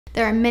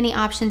There are many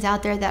options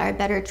out there that are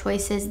better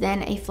choices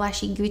than a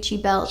flashy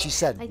Gucci belt. She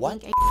said,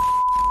 what?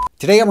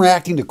 Today I'm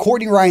reacting to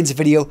Courtney Ryan's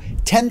video,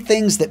 10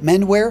 things that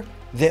men wear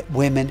that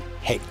women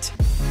hate.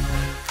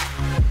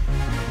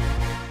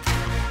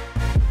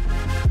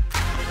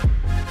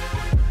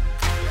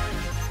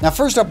 Now,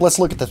 first up, let's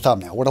look at the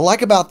thumbnail. What I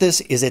like about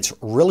this is it's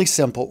really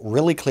simple,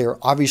 really clear.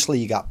 Obviously,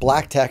 you got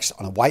black text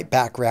on a white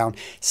background,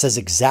 says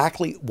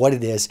exactly what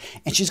it is,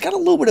 and she's got a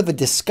little bit of a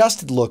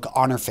disgusted look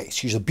on her face.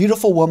 She's a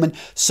beautiful woman,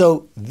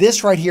 so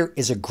this right here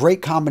is a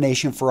great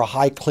combination for a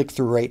high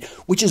click-through rate,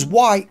 which is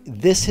why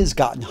this has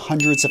gotten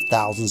hundreds of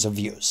thousands of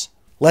views.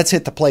 Let's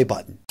hit the play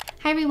button.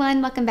 Hi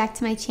everyone, welcome back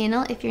to my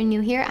channel. If you're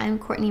new here, I'm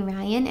Courtney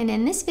Ryan, and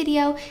in this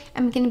video,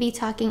 I'm going to be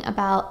talking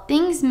about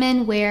things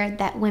men wear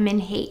that women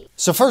hate.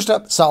 So first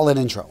up, solid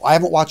intro. I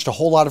haven't watched a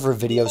whole lot of her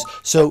videos,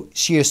 so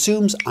she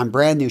assumes I'm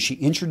brand new. She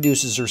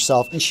introduces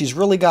herself, and she's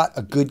really got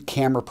a good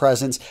camera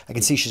presence. I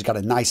can see she's got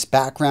a nice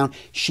background.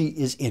 She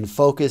is in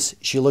focus.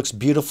 She looks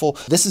beautiful.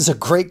 This is a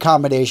great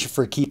combination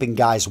for keeping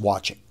guys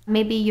watching.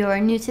 Maybe you're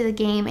new to the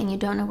game and you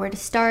don't know where to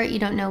start. You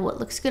don't know what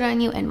looks good on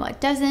you and what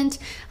doesn't.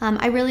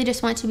 I really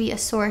just want to be a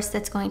source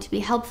that's going to be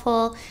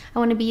helpful. I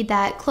want to be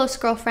that close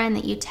girlfriend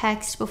that you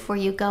text before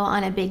you go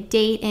on a big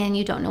date and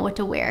you don't know what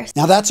to wear.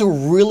 Now that's a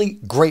really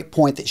great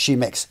point that she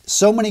makes.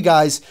 So many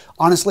guys,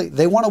 honestly,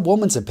 they want a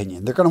woman's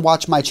opinion. They're going to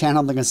watch my channel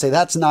and they're going to say,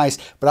 that's nice,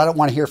 but I don't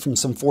want to hear from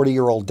some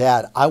 40-year-old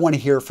dad. I want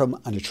to hear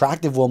from an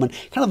attractive woman,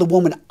 kind of the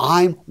woman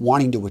I'm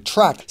wanting to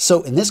attract.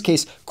 So in this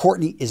case,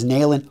 Courtney is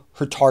nailing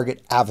her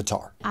target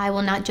avatar. I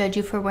will not judge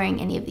you for wearing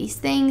any of these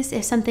things.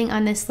 If something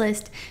on this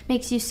list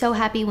makes you so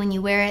happy when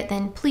you wear it,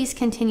 then please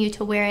continue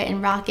to wear it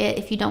and rock it.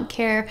 If you don't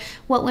care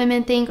what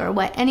women think or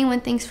what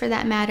anyone thinks for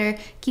that matter,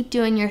 keep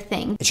doing your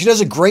thing. And she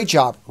does a great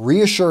job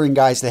reassuring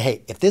guys that,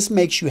 hey, if this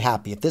makes you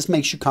happy, if this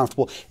makes you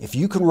comfortable, if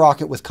you can rock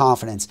it with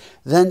confidence,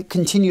 then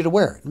continue to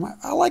wear it.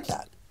 I like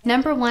that.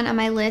 Number one on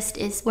my list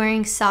is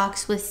wearing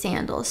socks with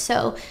sandals.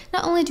 So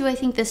not only do I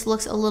think this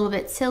looks a little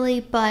bit silly,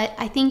 but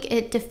I think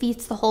it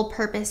defeats the whole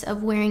purpose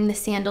of wearing the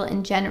sandal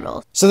in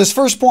general. So this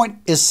first point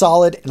is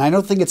solid, and I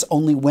don't think it's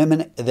only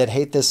women that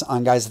hate this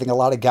on guys. I think a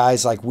lot of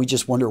guys, like, we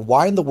just wonder,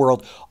 why in the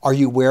world are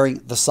you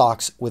wearing the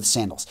socks with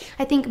sandals?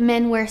 I think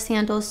men wear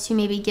sandals to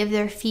maybe give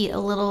their feet a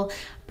little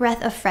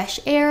breath of fresh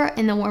air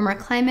in the warmer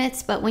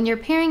climates, but when you're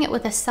pairing it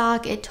with a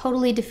sock, it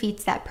totally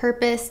defeats that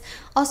purpose.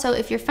 Also,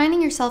 if you're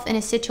finding yourself in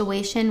a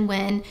situation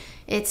when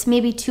it's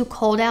maybe too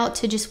cold out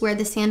to just wear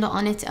the sandal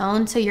on its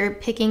own, so you're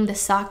picking the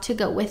sock to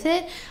go with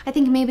it, I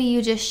think maybe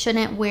you just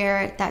shouldn't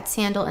wear that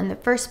sandal in the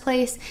first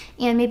place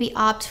and maybe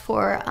opt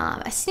for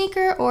a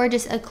sneaker or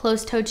just a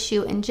closed-toed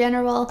shoe in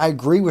general. I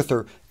agree with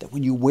her that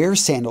when you wear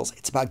sandals,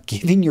 it's about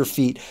giving your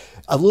feet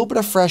a little bit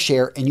of fresh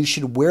air, and you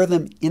should wear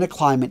them in a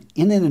climate,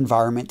 in an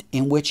environment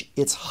in which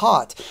it's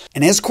hot.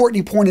 And as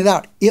Courtney pointed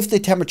out, if the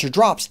temperature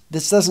drops,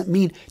 this doesn't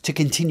mean to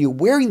continue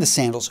wearing the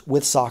sandals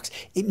with socks.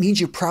 It means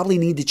you probably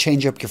need to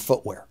change up your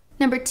footwear.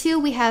 Number two,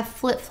 we have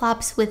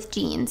flip-flops with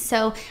jeans.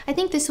 So I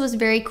think this was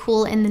very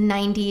cool in the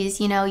 90s.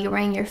 You know, you're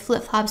wearing your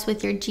flip-flops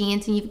with your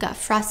jeans and you've got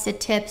frosted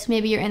tips.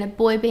 Maybe you're in a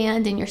boy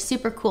band and you're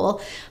super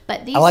cool.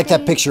 But these I like days,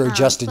 that picture of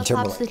Justin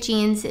Timberlake. Flip-flops with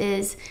jeans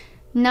is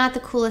not the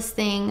coolest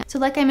thing. So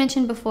like I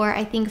mentioned before,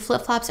 I think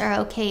flip-flops are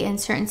okay in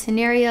certain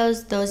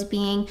scenarios, those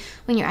being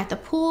when you're at the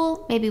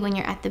pool, maybe when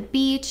you're at the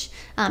beach,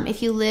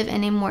 if you live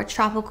in a more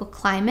tropical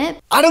climate.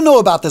 I don't know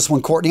about this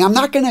one, Courtney. I'm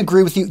not going to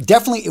agree with you.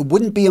 Definitely, it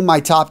wouldn't be in my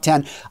top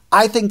 10.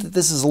 I think that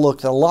this is a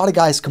look that a lot of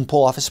guys can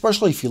pull off,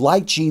 especially if you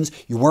like jeans,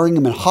 you're wearing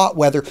them in hot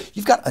weather,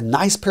 you've got a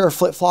nice pair of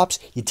flip-flops,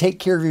 you take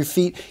care of your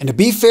feet. And to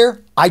be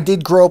fair, I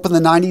did grow up in the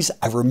 90s.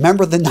 I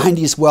remember the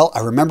 90s well.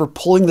 I remember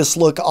pulling this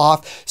look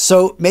off.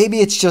 So maybe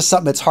it's just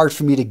something that's hard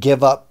for me to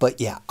give up.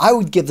 But yeah, I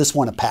would give this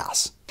one a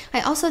pass.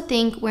 I also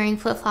think wearing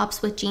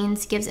flip-flops with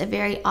jeans gives a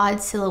very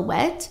odd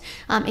silhouette.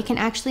 It can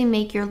actually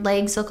make your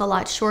legs look a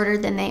lot shorter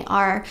than they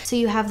are. So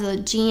you have the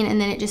jean and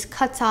then it just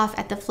cuts off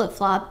at the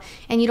flip-flop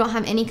and you don't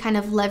have any kind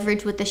of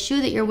leverage with the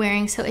shoe that you're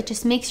wearing. So it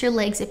just makes your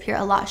legs appear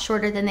a lot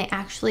shorter than they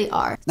actually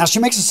are. Now she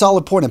makes a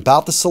solid point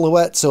about the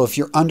silhouette. So if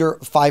you're under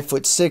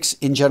 5'6",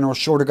 in general,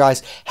 shorter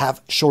guys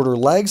have shorter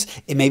legs.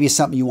 It may be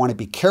something you want to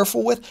be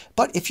careful with.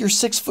 But if you're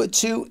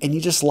 6'2" and you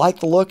just like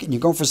the look and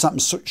you're going for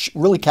something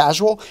really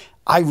casual,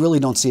 I really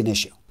don't see an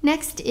issue.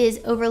 Next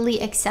is overly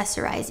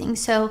accessorizing.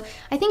 So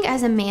I think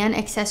as a man,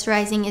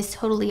 accessorizing is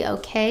totally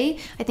okay.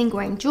 I think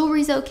wearing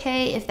jewelry is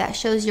okay if that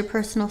shows your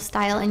personal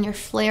style and your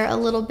flair a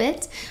little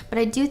bit, but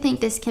I do think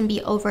this can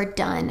be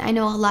overdone. I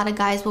know a lot of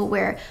guys will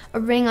wear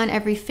a ring on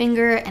every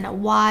finger and a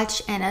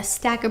watch and a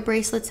stack of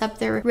bracelets up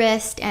their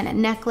wrist and a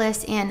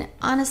necklace, and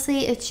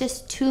honestly, it's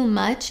just too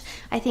much.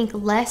 I think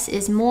less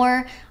is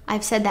more.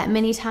 I've said that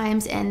many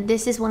times, and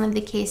this is one of the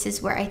cases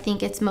where I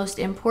think it's most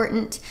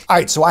important. All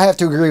right, so I have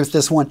to agree with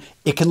this one.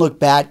 It can look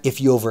bad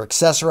if you over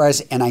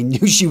accessorize, and I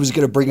knew she was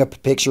going to bring up a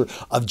picture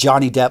of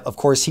Johnny Depp. Of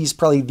course, he's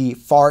probably the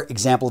far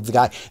example of the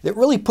guy that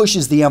really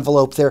pushes the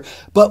envelope there.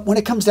 But when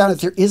it comes down to it,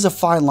 there is a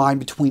fine line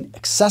between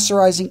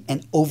accessorizing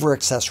and over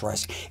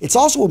accessorizing. It's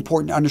also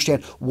important to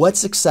understand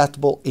what's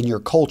acceptable in your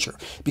culture,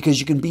 because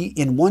you can be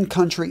in one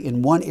country,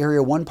 in one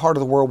area, one part of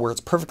the world where it's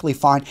perfectly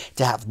fine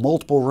to have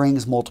multiple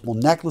rings, multiple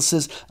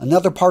necklaces.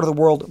 Another part of the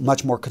world,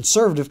 much more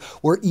conservative,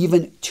 where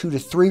even 2 to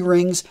 3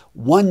 rings,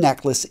 1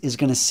 necklace is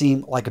going to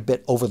seem like a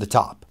bit over the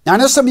top. Now, I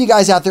know some of you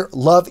guys out there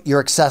love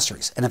your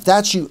accessories, and if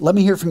that's you, let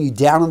me hear from you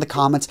down in the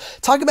comments.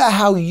 Talk about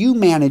how you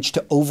manage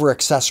to over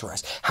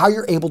accessorize, how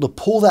you're able to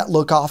pull that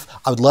look off.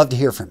 I would love to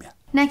hear from you.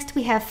 Next,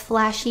 we have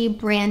flashy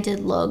branded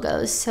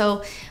logos.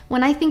 So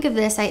when I think of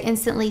this, I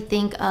instantly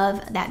think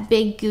of that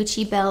big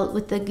Gucci belt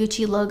with the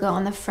Gucci logo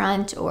on the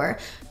front, or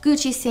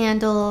Gucci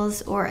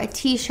sandals, or a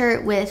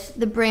t-shirt with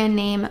the brand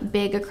name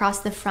big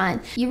across the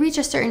front. You reach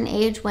a certain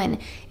age when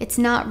it's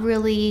not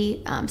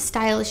really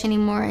stylish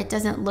anymore. It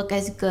doesn't look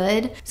as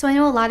good. So I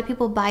know a lot of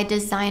people buy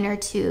designer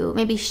to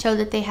maybe show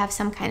that they have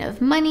some kind of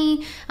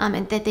money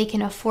and that they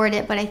can afford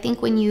it. But I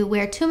think when you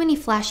wear too many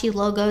flashy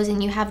logos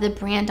and you have the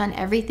brand on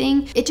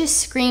everything, it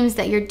just screams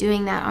that you're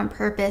doing that on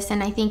purpose.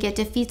 And I think it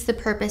defeats the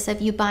purpose of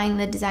you buying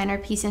the designer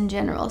piece in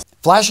general.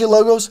 Flashy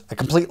logos, I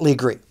completely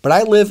agree. But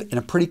I live in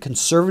a pretty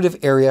conservative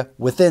area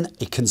within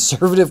a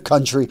conservative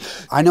country.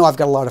 I know I've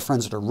got a lot of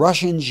friends that are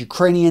Russians,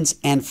 Ukrainians,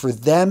 and for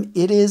them,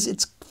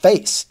 it's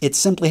face. It's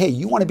simply, hey,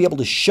 you want to be able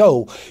to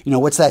show,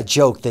 what's that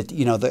joke that,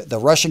 the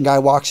Russian guy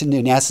walks in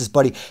and asks his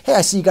buddy, hey,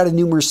 I see you got a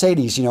new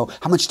Mercedes,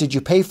 how much did you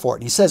pay for it?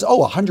 And he says, oh,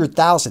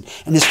 100,000.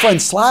 And his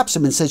friend slaps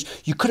him and says,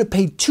 you could have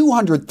paid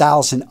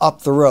 200,000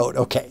 up the road.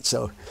 Okay,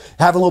 so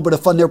have a little bit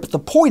of fun there. But the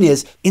point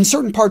is, in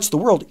certain parts of the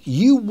world,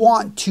 you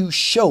want to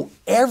show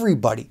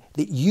everybody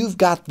that you've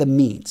got the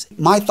means.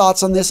 My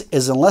thoughts on this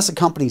is, unless a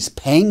company's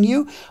paying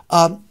you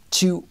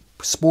to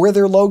sport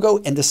their logo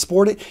and to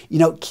sport it,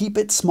 keep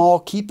it small,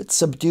 keep it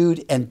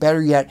subdued, and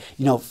better yet,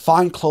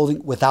 find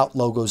clothing without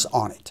logos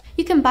on it.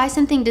 You can buy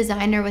something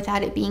designer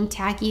without it being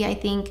tacky. I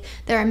think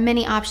there are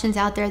many options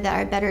out there that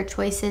are better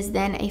choices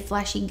than a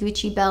flashy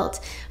Gucci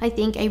belt. I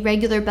think a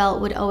regular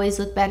belt would always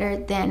look better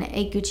than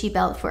a Gucci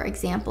belt, for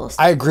example.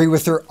 I agree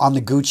with her on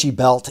the Gucci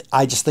belt.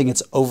 I just think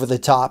it's over the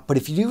top. But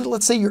if you do,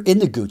 let's say you're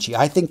into Gucci,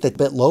 I think that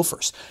bit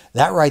loafers,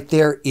 that right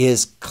there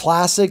is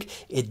classic.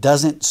 It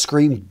doesn't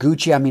scream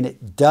Gucci. I mean,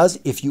 it does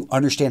if you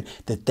understand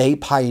that they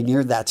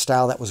pioneered that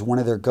style. That was one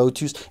of their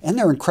go-tos, and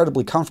they're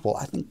incredibly comfortable.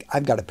 I think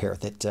I've got a pair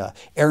that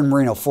Aaron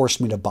Marino forced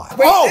me to buy.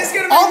 Wait,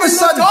 all of a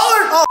sudden,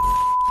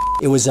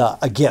 it was a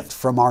gift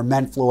from our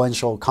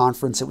Menfluential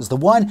conference. It was the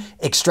one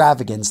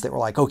extravagance that we're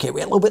like, okay, we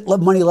had a little bit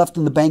of money left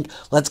in the bank.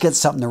 Let's get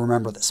something to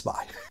remember this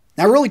by.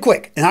 Now, really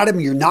quick, an item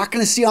you're not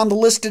going to see on the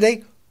list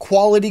today: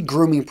 quality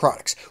grooming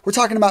products. We're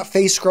talking about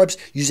face scrubs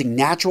using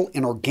natural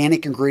and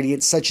organic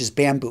ingredients such as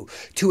bamboo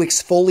to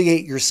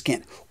exfoliate your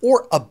skin,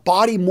 or a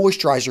body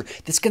moisturizer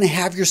that's going to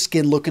have your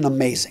skin looking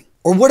amazing.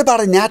 Or what about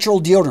a natural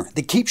deodorant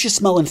that keeps you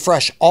smelling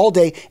fresh all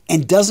day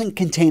and doesn't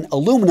contain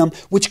aluminum,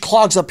 which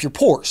clogs up your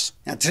pores?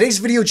 Now, today's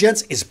video,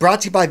 gents, is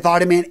brought to you by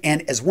Vitaman,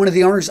 and as one of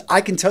the owners,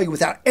 I can tell you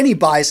without any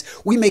bias,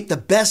 we make the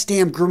best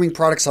damn grooming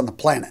products on the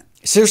planet.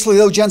 Seriously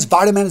though, gents,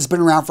 Vitaman has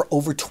been around for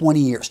over 20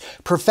 years,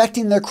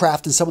 perfecting their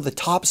craft in some of the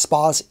top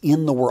spas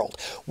in the world.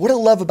 What I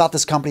love about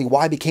this company,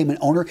 why I became an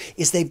owner,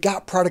 is they've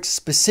got products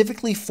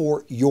specifically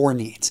for your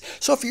needs.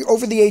 So if you're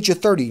over the age of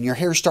 30 and your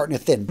hair's starting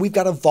to thin, we've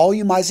got a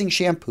volumizing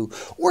shampoo.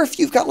 Or if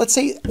you've got, let's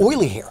say,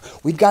 oily hair,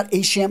 we've got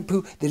a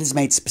shampoo that is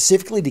made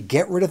specifically to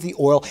get rid of the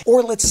oil.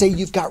 Or let's say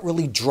you've got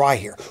really dry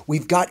hair,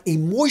 we've got a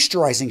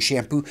moisturizing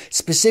shampoo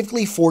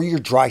specifically for your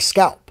dry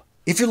scalp.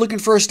 If you're looking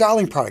for a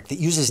styling product that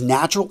uses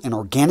natural and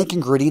organic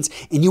ingredients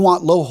and you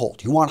want low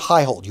hold, you want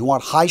high hold, you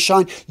want high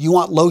shine, you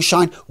want low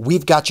shine,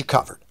 we've got you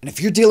covered. And if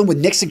you're dealing with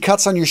nicks and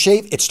cuts on your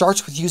shave, it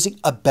starts with using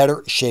a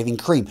better shaving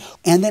cream.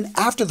 And then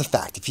after the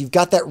fact, if you've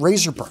got that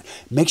razor burn,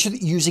 make sure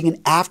that you're using an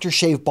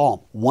aftershave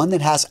balm, one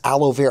that has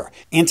aloe vera,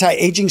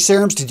 anti-aging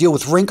serums to deal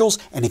with wrinkles,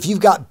 and if you've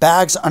got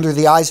bags under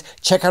the eyes,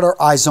 check out our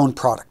iZone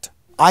product.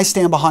 I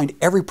stand behind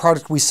every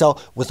product we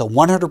sell with a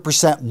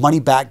 100%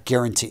 money-back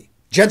guarantee.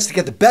 Gents, to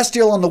get the best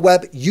deal on the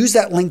web, use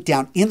that link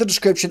down in the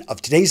description of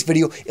today's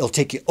video. It'll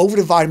take you over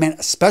to Vitaman,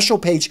 a special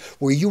page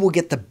where you will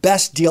get the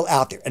best deal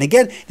out there. And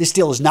again, this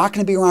deal is not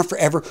going to be around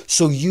forever,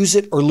 so use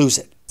it or lose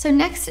it. So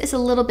next is a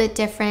little bit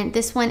different.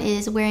 This one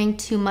is wearing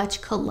too much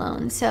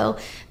cologne. So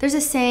there's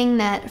a saying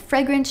that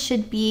fragrance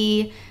should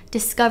be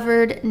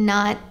discovered,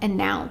 not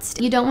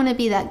announced. You don't want to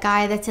be that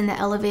guy that's in the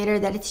elevator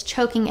that it's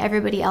choking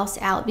everybody else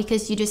out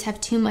because you just have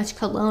too much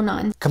cologne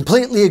on.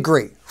 Completely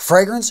agree.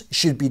 Fragrance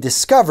should be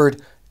discovered,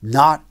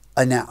 not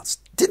announced.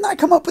 Didn't I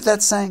come up with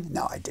that saying?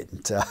 No, I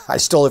didn't. I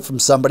stole it from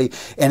somebody,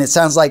 and it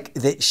sounds like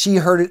that she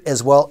heard it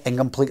as well and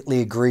completely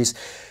agrees.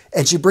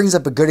 And she brings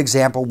up a good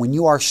example. When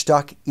you are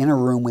stuck in a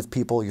room with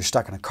people, you're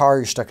stuck in a car,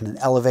 you're stuck in an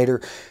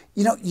elevator,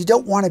 you know, you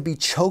don't want to be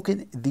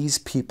choking these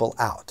people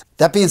out.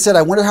 That being said,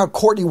 I wonder how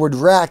Courtney would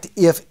react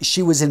if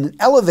she was in an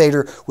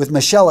elevator with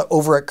Michelle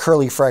over at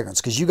Curly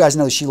Fragrance, because you guys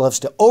know she loves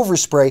to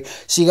overspray.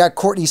 So you got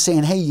Courtney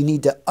saying, hey, you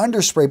need to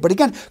underspray. But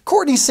again,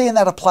 Courtney's saying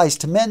that applies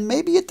to men.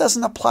 Maybe it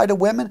doesn't apply to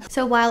women.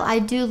 So while I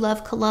do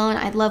love cologne,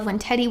 I love when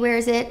Teddy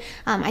wears it,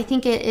 I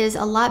think it is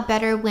a lot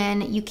better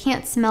when you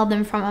can't smell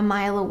them from a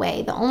mile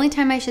away. The only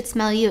time I should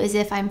smell you is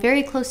if I'm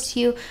very close to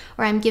you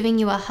or I'm giving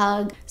you a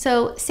hug.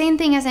 So same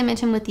thing as I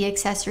mentioned with the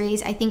accessories.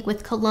 I think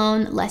with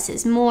cologne, less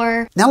is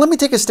more. Now let me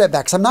take a step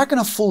back, because I'm not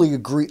going to fully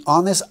agree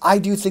on this. I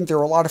do think there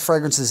are a lot of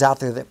fragrances out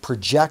there that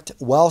project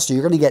well, so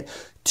you're going to get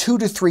 2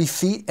 to 3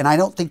 feet, and I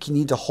don't think you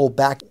need to hold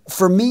back.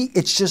 For me,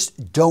 it's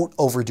just don't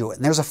overdo it.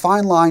 And there's a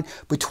fine line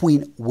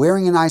between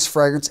wearing a nice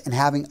fragrance and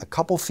having a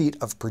couple feet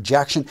of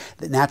projection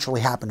that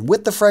naturally happen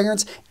with the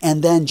fragrance,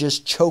 and then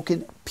just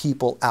choking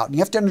people out. And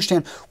you have to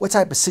understand what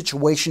type of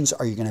situations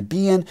are you going to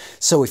be in.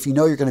 So if you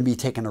know you're going to be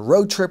taking a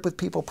road trip with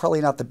people,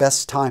 probably not the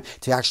best time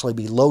to actually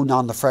be loading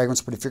on the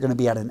fragrance. But if you're going to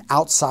be at an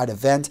outside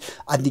event,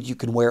 I think you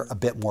can wear a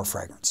bit more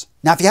fragrance.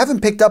 Now, if you haven't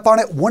picked up on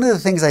it, one of the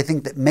things I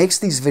think that makes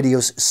these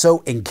videos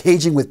so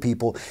engaging with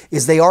people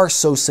is they are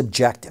so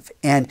subjective.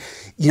 And,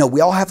 you know,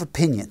 we all have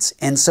opinions.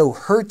 And so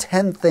her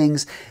 10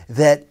 things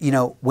that, you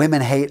know,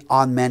 women hate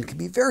on men can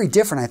be very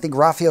different. I think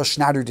Raphael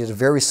Schneider did a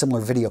very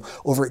similar video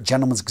over at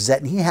Gentleman's Gazette,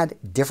 and he had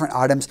different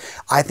items.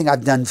 I think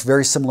I've done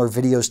very similar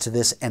videos to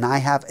this, and I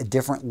have a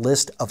different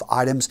list of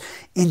items.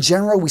 In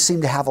general, we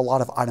seem to have a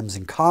lot of items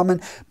in common,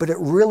 but it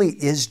really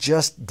is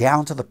just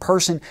down to the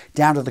person,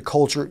 down to the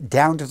culture,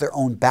 down to their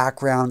own background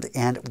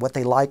and what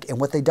they like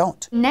and what they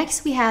don't.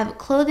 Next, we have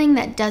clothing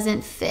that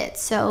doesn't fit.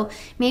 So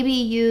maybe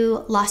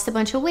you lost a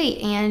bunch of weight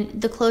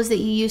and the clothes that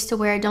you used to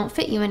wear don't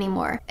fit you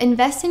anymore.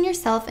 Invest in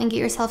yourself and get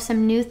yourself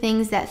some new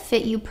things that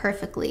fit you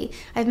perfectly.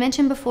 I've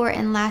mentioned before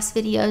in last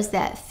videos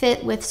that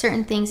fit with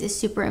certain things is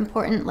super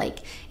important, like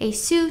a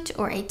suit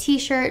or a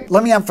t-shirt.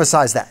 Let me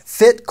emphasize that.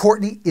 Fit,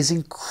 Courtney, is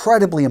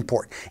incredibly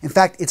important. In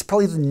fact, it's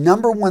probably the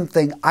 #1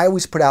 thing I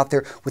always put out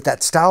there with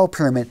that style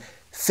pyramid: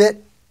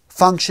 fit,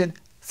 function,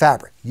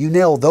 fabric. You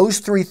nail those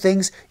 3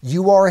 things,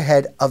 you are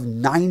ahead of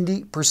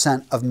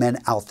 90% of men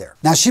out there.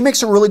 Now, she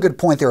makes a really good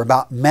point there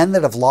about men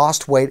that have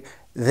lost weight.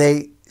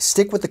 They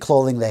stick with the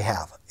clothing they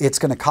have. It's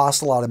going to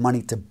cost a lot of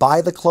money to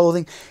buy the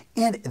clothing,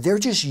 and they're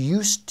just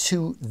used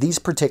to these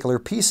particular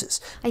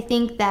pieces. I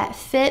think that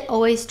fit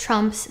always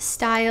trumps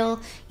style.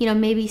 You know,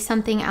 maybe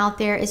something out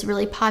there is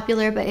really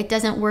popular, but it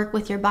doesn't work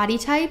with your body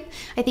type.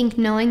 I think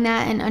knowing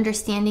that and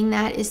understanding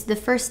that is the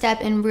first step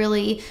in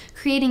really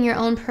creating your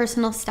own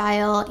personal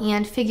style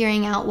and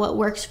figuring out what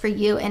works for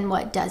you and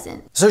what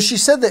doesn't. So she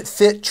said that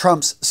fit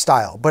trumps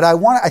style, but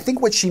I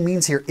think what she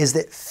means here is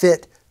that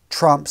fit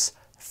trumps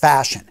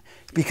fashion.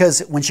 Because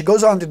when she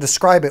goes on to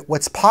describe it,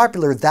 what's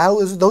popular,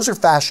 those are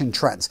fashion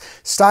trends.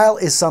 Style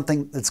is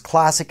something that's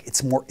classic,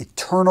 it's more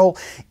eternal.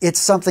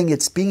 It's something,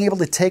 it's being able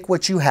to take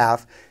what you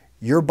have,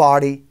 your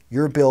body,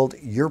 your build,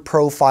 your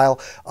profile,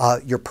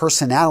 your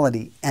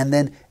personality, and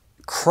then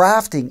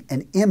crafting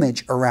an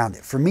image around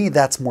it. For me,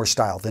 that's more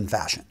style than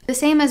fashion. The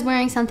same as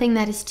wearing something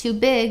that is too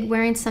big,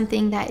 wearing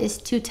something that is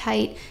too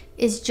tight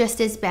is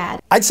just as bad.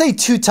 I'd say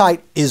too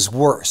tight is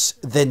worse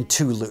than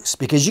too loose,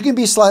 because you can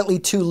be slightly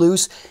too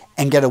loose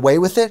and get away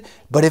with it.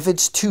 But if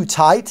it's too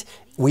tight,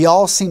 we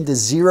all seem to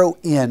zero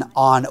in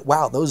on,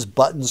 wow, those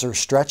buttons are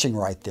stretching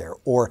right there.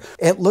 Or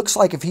it looks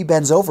like if he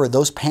bends over,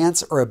 those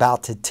pants are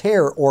about to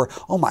tear. Or,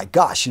 oh my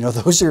gosh, you know,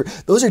 those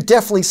are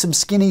definitely some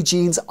skinny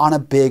jeans on a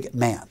big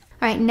man.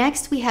 All right,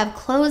 next we have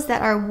clothes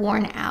that are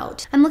worn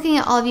out. I'm looking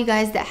at all of you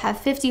guys that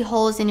have 50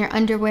 holes in your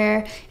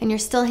underwear and you're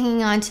still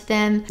hanging on to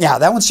them. Yeah,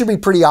 that one should be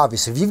pretty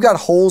obvious. If you've got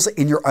holes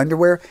in your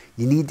underwear,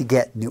 you need to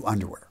get new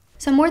underwear.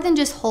 So more than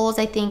just holes,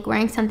 I think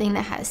wearing something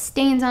that has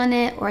stains on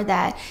it or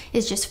that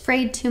is just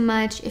frayed too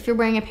much. If you're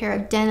wearing a pair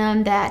of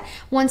denim that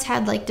once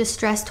had like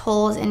distressed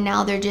holes and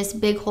now they're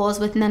just big holes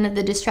with none of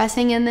the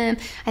distressing in them,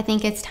 I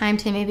think it's time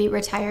to maybe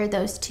retire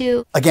those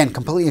too. Again,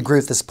 completely agree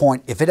with this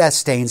point. If it has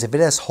stains, if it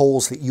has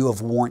holes that you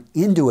have worn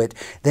into it,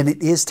 then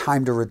it is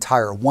time to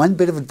retire. One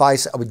bit of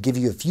advice I would give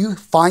you: if you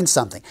find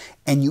something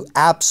and you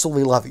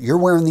absolutely love it, you're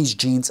wearing these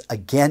jeans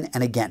again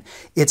and again,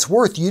 it's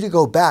worth you to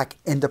go back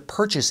and to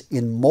purchase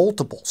in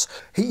multiples.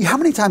 How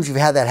many times have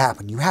you had that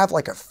happen? You have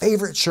like a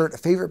favorite shirt, a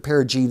favorite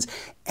pair of jeans,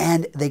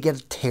 and they get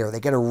a tear, they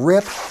get a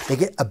rip, they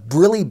get a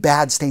really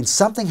bad stain,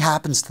 something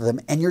happens to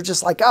them, and you're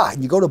just like,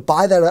 and you go to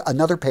buy that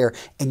another pair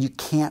and you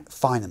can't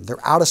find them.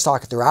 They're out of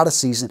stock, they're out of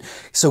season.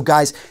 So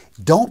guys,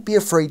 don't be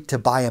afraid to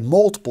buy in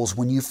multiples.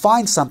 When you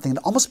find something, it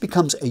almost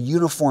becomes a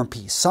uniform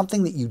piece,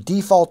 something that you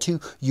default to,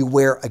 you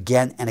wear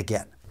again and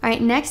again. All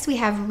right, next we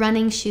have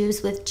running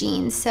shoes with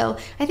jeans. So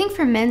I think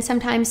for men,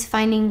 sometimes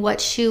finding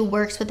what shoe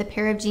works with a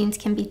pair of jeans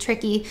can be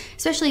tricky,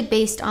 especially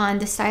based on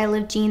the style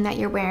of jean that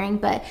you're wearing.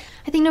 But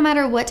I think no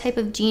matter what type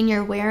of jean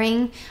you're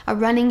wearing, a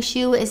running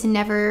shoe is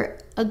never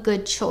a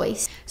good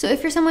choice. So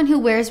if you're someone who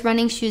wears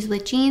running shoes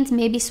with jeans,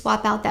 maybe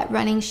swap out that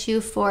running shoe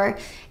for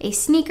a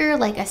sneaker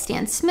like a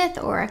Stan Smith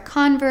or a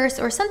Converse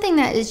or something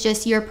that is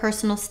just your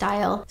personal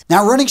style.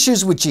 Now, running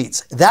shoes with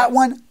jeans, that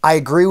one I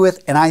agree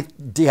with, and I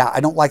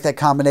don't like that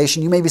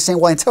combination. You may be saying,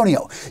 well,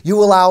 Antonio,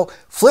 you allow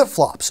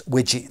flip-flops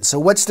with jeans. So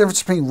what's the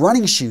difference between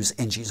running shoes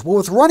and jeans? Well,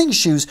 with running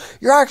shoes,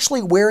 you're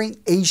actually wearing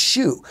a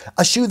shoe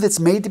that's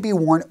made to be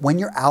worn when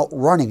you're out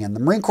running. In the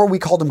Marine Corps, we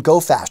called them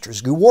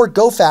go-fasters. You wore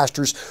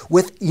go-fasters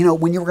with,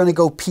 when you were going to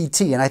go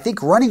PT. And I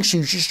think running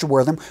shoes, you should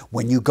wear them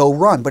when you go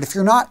run. But if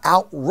you're not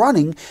out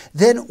running,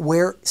 then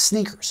wear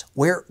sneakers,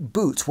 wear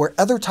boots, wear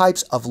other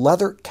types of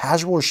leather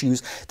casual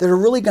shoes that are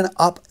really going to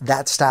up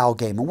that style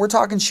game. And we're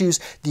talking shoes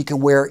that you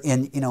can wear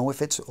in,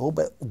 if it's a little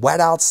bit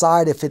wet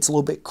outside, if it's a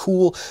little bit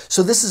cool.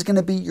 So this is going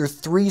to be your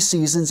 3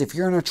 seasons. If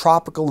you're in a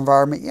tropical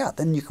environment,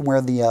 then you can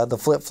wear the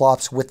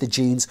flip-flops with the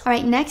jeans. All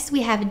right, next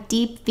we have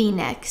deep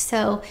V-neck.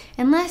 So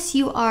unless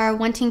you are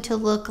wanting to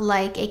look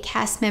like a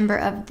cast member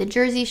of the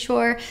Jersey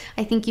Shore,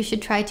 I think you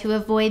should try to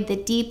avoid the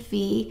deep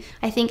V.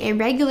 I think a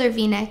regular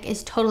V-neck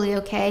is totally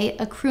okay.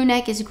 A crew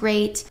neck is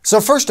great.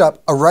 So first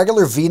up, a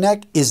regular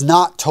V-neck is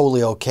not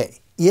totally okay.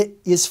 It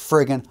is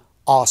friggin'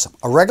 awesome.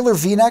 A regular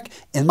V-neck,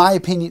 in my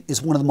opinion,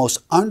 is one of the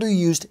most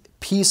underused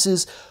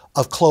pieces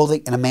of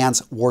clothing in a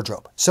man's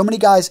wardrobe. So many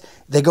guys,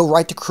 they go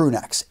right to crew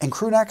necks, and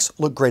crew necks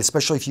look great,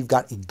 especially if you've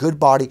got a good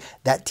body.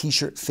 That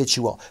t-shirt fits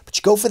you well. But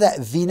you go for that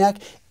V-neck,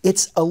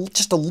 it's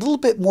just a little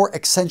bit more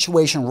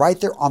accentuation right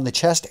there on the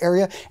chest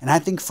area. And I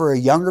think for a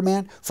younger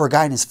man, for a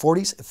guy in his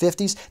 40s,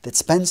 50s, that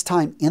spends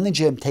time in the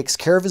gym, takes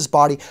care of his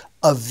body,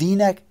 a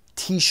V-neck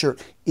t-shirt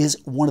is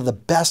one of the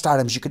best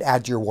items you could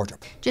add to your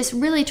wardrobe. Just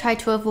really try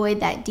to avoid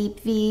that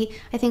deep V.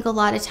 I think a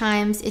lot of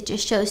times it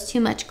just shows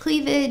too much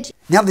cleavage.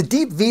 Now the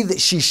deep V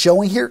that she's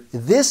showing here,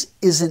 this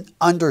is an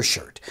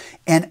undershirt.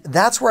 And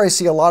that's where I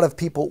see a lot of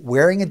people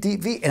wearing a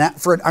deep V. And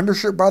for an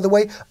undershirt, by the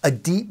way, a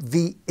deep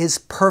V is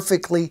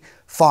perfectly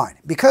fine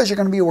because you're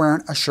going to be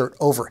wearing a shirt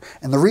over it.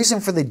 And the reason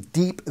for the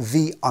deep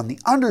V on the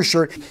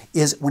undershirt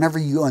is whenever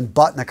you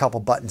unbutton a couple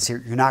buttons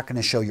here, you're not going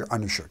to show your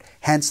undershirt.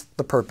 Hence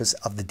the purpose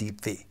of the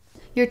deep V.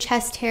 Your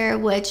chest hair,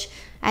 which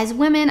as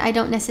women, I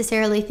don't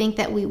necessarily think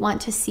that we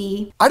want to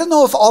see. I don't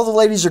know if all the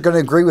ladies are going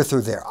to agree with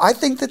her there. I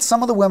think that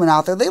some of the women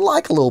out there, they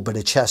like a little bit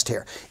of chest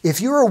hair.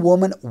 If you're a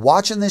woman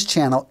watching this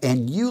channel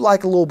and you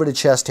like a little bit of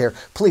chest hair,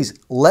 please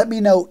let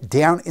me know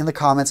down in the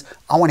comments.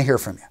 I want to hear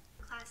from you.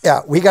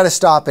 Yeah, we got to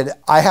stop it.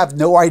 I have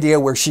no idea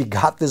where she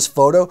got this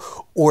photo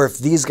or if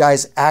these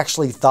guys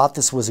actually thought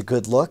this was a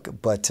good look,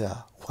 but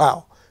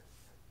wow,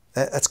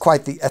 that's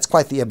quite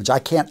the image. I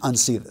can't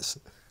unsee this.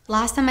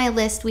 Last on my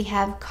list, we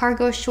have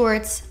cargo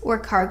shorts or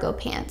cargo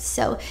pants.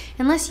 So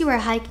unless you are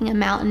hiking a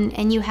mountain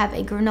and you have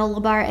a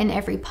granola bar in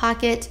every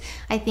pocket,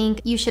 I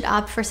think you should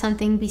opt for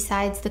something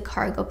besides the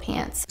cargo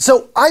pants.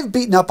 So I've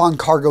beaten up on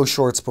cargo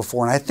shorts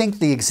before, and I think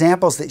the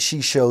examples that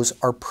she shows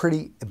are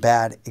pretty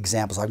bad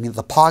examples. I mean,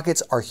 the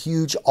pockets are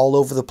huge all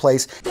over the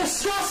place.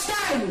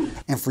 Disgusting!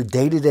 And for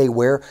day-to-day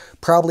wear,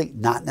 probably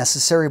not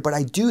necessary, but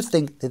I do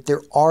think that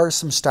there are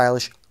some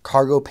stylish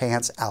cargo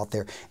pants out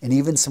there and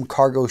even some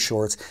cargo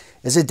shorts.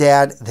 As a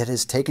dad that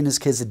has taken his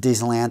kids to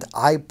Disneyland,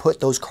 I put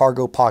those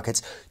cargo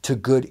pockets to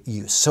good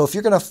use. So if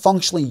you're going to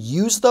functionally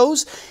use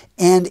those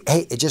and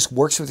hey, it just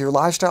works with your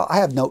lifestyle, I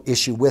have no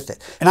issue with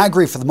it. And I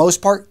agree, for the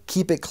most part,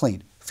 keep it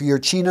clean. For your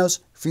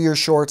chinos, for your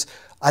shorts,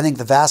 I think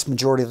the vast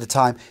majority of the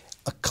time,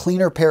 a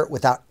cleaner pair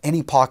without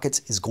any pockets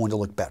is going to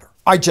look better.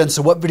 All right, Jen,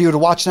 so what video to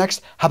watch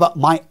next? How about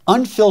my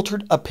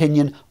unfiltered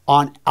opinion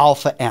on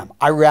Alpha M?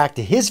 I react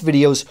to his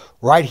videos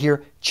right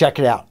here. Check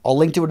it out. I'll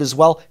link to it as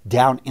well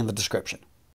down in the description.